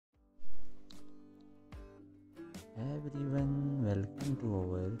everyone, welcome to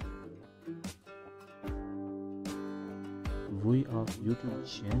our of YouTube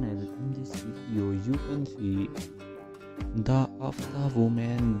channel. In this video you can see the of the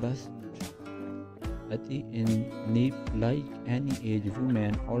woman best in nip, like any age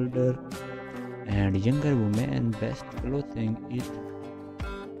woman, older and younger woman, best clothing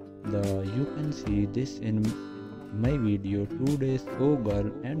you can see this in my video today. So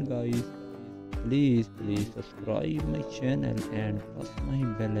girl and guys, please subscribe my channel and press my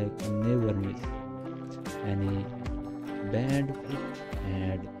bell icon, never miss any bad clip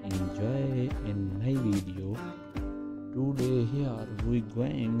and enjoy in my video. Today here we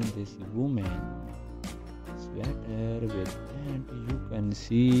going this woman sweater with pant. You can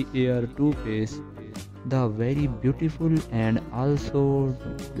see here toothpaste, the very beautiful, and also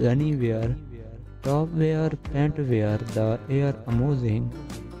anywhere top wear, pant wear, the air amazing.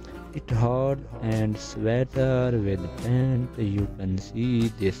 It hot and sweater with pant. You can see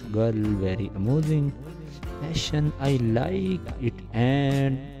this girl very amazing fashion. I like it.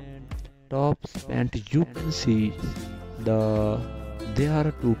 And tops pant, you can see there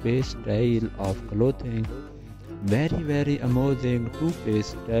are two-piece style of clothing, very amazing. Two-piece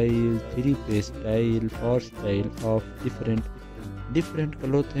style, three-piece style, four style of different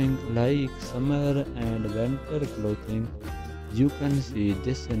clothing like summer and winter clothing. You can see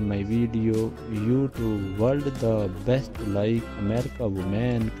this in my video. YouTube world the best, like America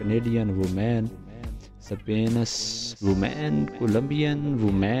woman, Canadian woman, Spanish woman, Colombian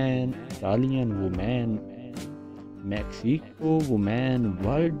woman, Italian woman, Mexico woman,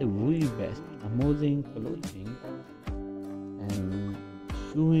 world we best amazing clothing and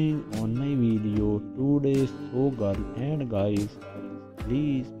showing on my video today. So girl and guys,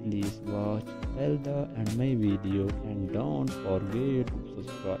 please watch till the end my video, and don't forget to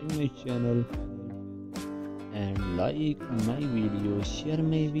subscribe my channel and like my video, share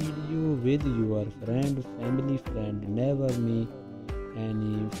my video with your friend, family, friend, never me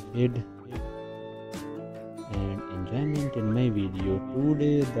any feed and enjoyment in my video.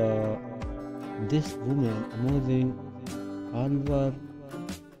 Today this woman amazing flower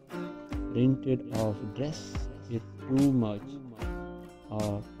printed of dress is too much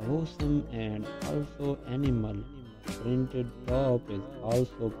awesome, and also animal printed top is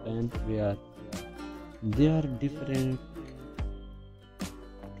also pant wear. They are different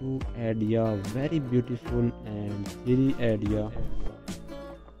two idea, very beautiful, and three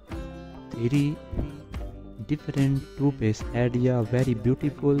different two-piece idea, very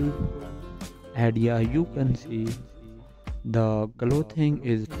beautiful idea. You can see the clothing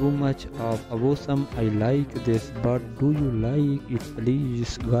is too much of awesome. I like this, but do you like it?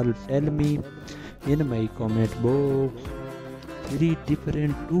 Please girl tell me in my comment box. Three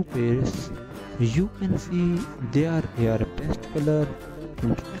different two pairs. You can see their hair best color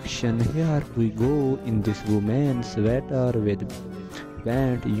interaction. Here we go in this woman sweater with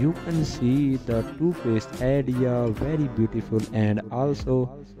pant. You can see the two-piece idea, very beautiful, and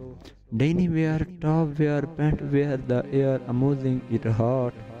also denim wear, top wear, pant wear, the air amazing. It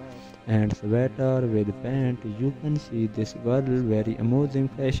hot and sweater with pant. You can see this girl very amazing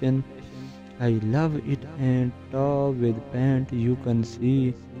fashion. I love it. And top with pant. You can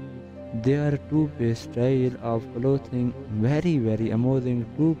see there two-piece style of clothing, very amazing.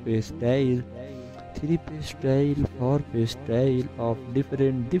 Two-piece style, three-piece style, four-piece style of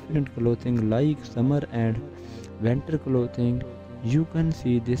different clothing like summer and winter clothing. You can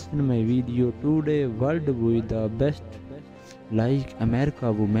see this in my video today. World with the best, like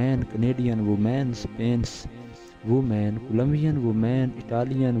America woman, Canadian woman, Spanish woman, Colombian woman,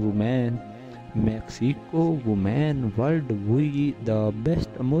 Italian woman, Mexico woman, world with the best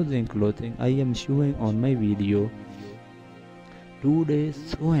amazing clothing I am showing on my video today.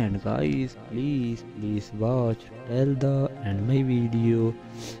 So and guys, please watch till the end my video,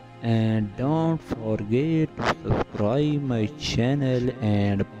 and don't forget to subscribe my channel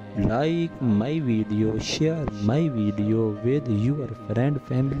and like my video, share my video with your friend,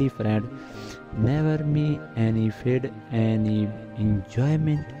 family, friend, never me any feed any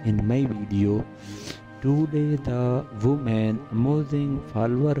enjoyment in my video. Today the woman amazing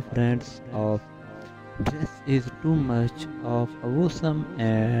follower friends of dress is too much of awesome,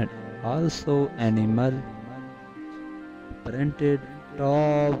 and also animal printed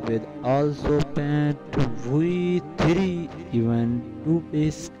top with also pant with three even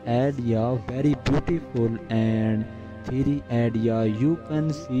two-piece idea, very beautiful, and three idea. You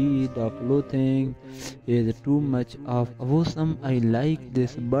can see the clothing is too much of awesome. I like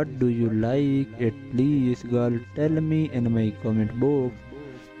this, but do you like it? Please girl tell me in my comment box.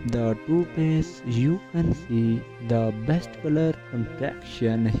 The toothpaste, you can see the best color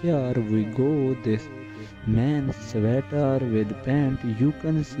contraction. Here we go. This man's sweater with pant. You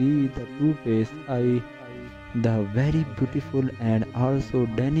can see the toothpaste. The very beautiful and also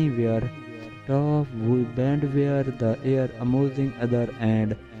Danny wear top with band wear the air amazing other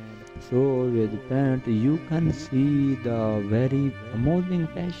and so with pant you can see the very amazing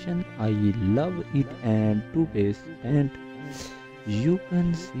fashion. I love it and toothpaste pant. You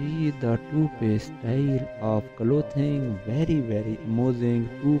can see the toothpaste style of clothing very amazing.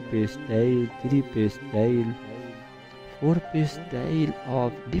 Toothpaste style, three-paste style, four-piece style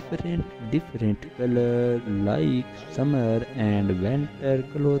of different color like summer and winter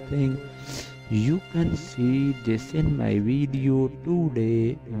clothing. You can see this in my video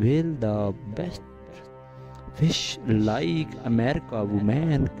today. Will the best fish like America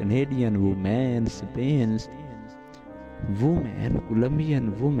woman, Canadian woman, Spain's woman,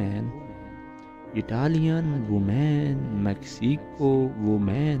 Colombian woman, Italian woman, Mexico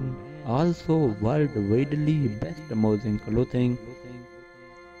woman, also worldwidely best amazing clothing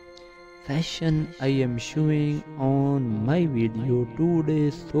fashion I am showing on my video today.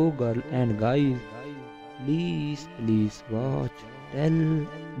 So girl and guys, please watch till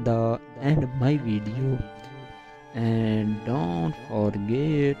the end my video and don't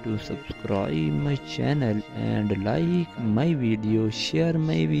forget to subscribe my channel and like my video, share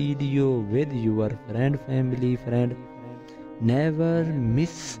my video with your family friend. Never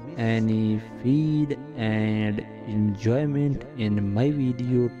miss any feed and enjoyment in my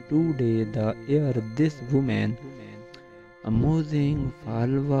video today. The air this woman amazing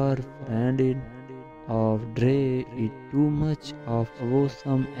follower friended of Dre is too much of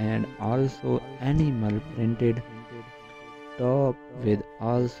awesome and also animal printed top with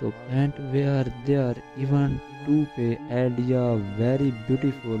also pant wear there even two pay idea very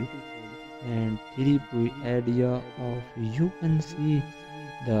beautiful and 3 area of you can see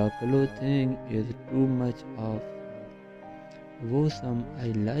the clothing is too much of awesome. I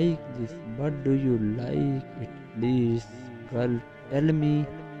like this, but do you like it? Please girl tell me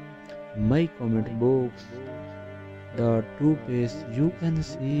my comment box. The toothpaste you can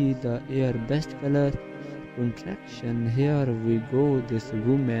see the air best color contraction. Here we go. This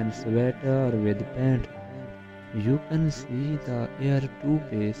woman sweater with pant. You can see the air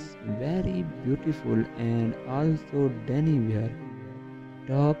toothpaste very beautiful and also Danny wear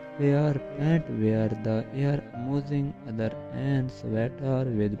top wear pant wear the air amazing other and sweater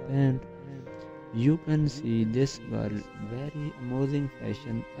with pant. You can see this girl very amazing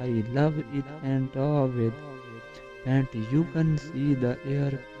fashion. I love it and top with pant. You can see the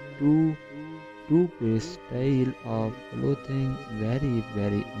air toothpaste style of clothing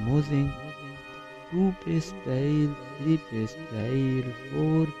very amazing. Two-piece style, three-piece style,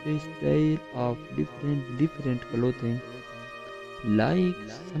 four-piece style of different clothing like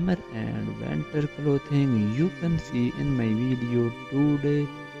summer and winter clothing. You can see in my video today.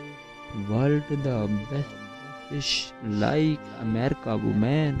 World the best fish like America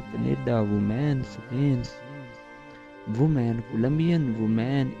woman, Canada woman, Spain's woman, Colombian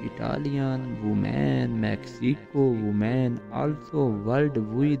woman, Italian woman, Mexico woman, also world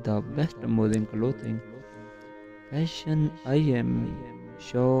with the best amazing clothing fashion I am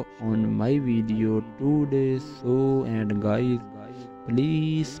show on my video today. So and guys,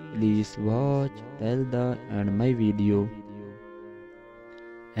 please watch till the end my video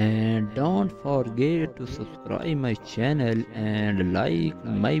and don't forget to subscribe my channel and like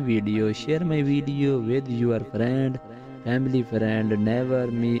my video, share my video with your family friend. Never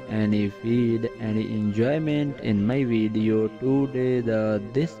miss any feed any enjoyment in my video today.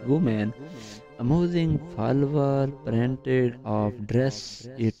 This woman amazing flower printed of dress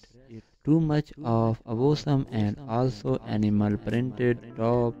it too much of awesome and also animal printed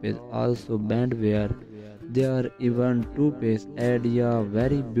top is also band wear. There even two-piece area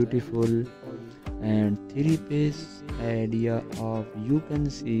very beautiful and three-piece area of you can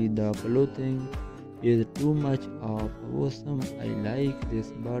see the clothing is too much of awesome. I like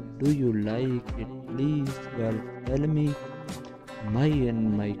this, but do you like it? Please girl tell me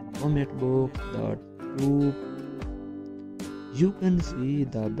in my comment box. The two you can see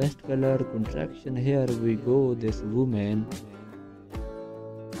the best color contraction. Here we go. This woman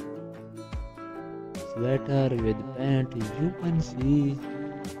sweater with pant. You can see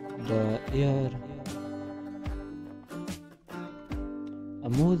the air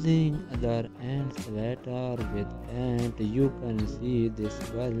amazing other and sweater with pant. You can see this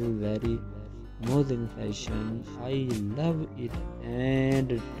girl very amazing fashion. I love it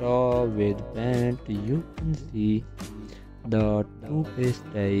and top with pant. You can see The two-piece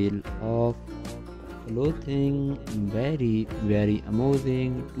style of clothing, very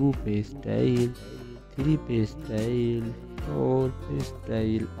amazing. Two-piece style, three-piece style, four-piece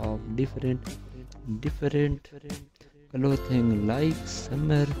style of different clothing like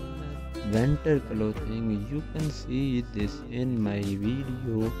summer, winter clothing. You can see this in my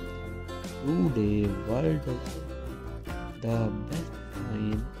video. Today world the best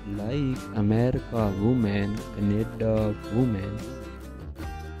find like America woman, Canada woman,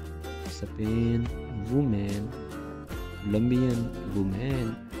 Spain woman, Colombian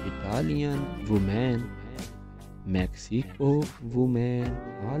woman, Italian woman, Mexico woman,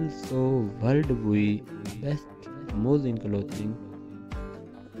 also worldwide best amazing clothing.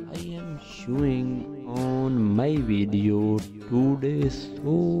 I am showing on my video today,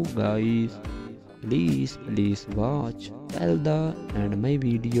 so guys please watch till the end my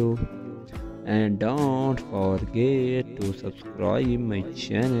video, and don't forget to subscribe my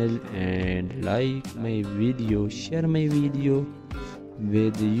channel and like my video, share my video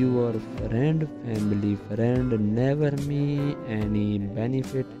with your family friend. Never me any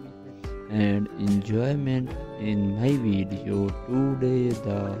benefit and enjoyment in my video. Today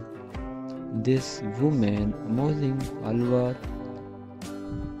this woman amazing flower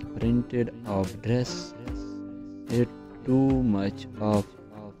printed of dress, it too much of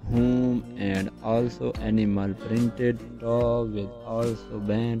home, and also animal printed top with also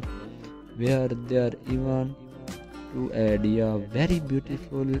band where there even two idea very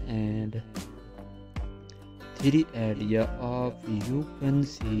beautiful, and three idea of you can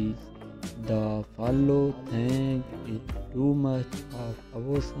see the follow thank it too much of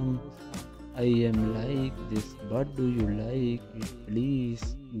awesome. I am like this, but do you like it?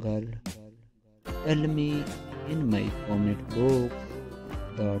 Please girl tell me in my comment box.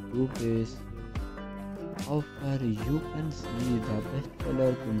 The two-piece offer, you can see the best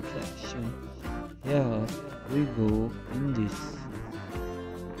color contraction. Here we go in this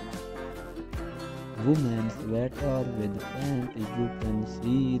woman's sweater with pant. You can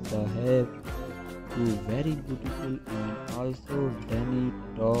see the hair too very beautiful, and also denim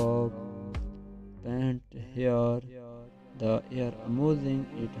top pant here. The air amazing,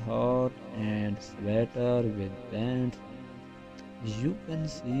 it hot, and sweater with pants. You can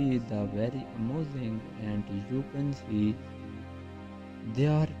see the very amazing, and you can see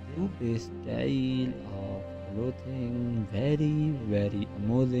there are two-piece style of clothing, very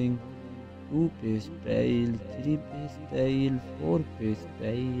amazing. Two-piece style, three-piece style, four-piece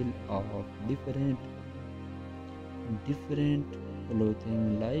style of different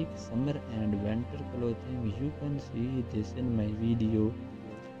clothing like summer and winter clothing. You can see this in my video.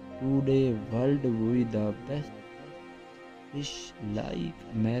 Today world with the best fish like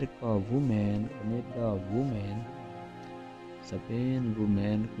America woman, Canada woman, Spain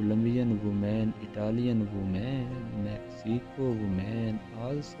woman, Colombian woman, Italian woman, Mexico woman,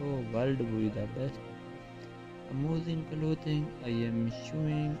 also world with the best amazing clothing I am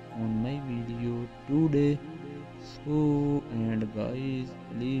showing on my video today. So, and guys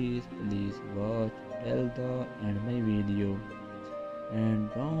please watch till the end my video, and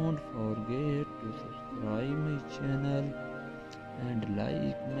don't forget to subscribe my channel and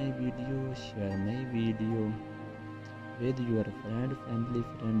like my video, share my video with your family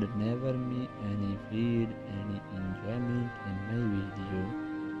friend. Never me any feed any enjoyment in my video.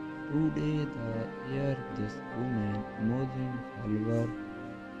 Today the air this woman amazing flower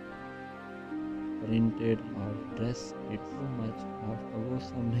printed of dress, it too much of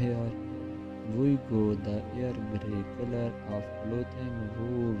awesome hair. We go the air grey color of clothing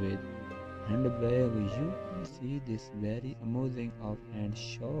go with handbag. You can see this very amazing of and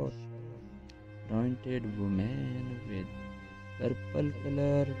short pointed woman with purple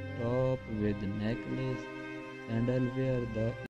color top with necklace, sandal wear the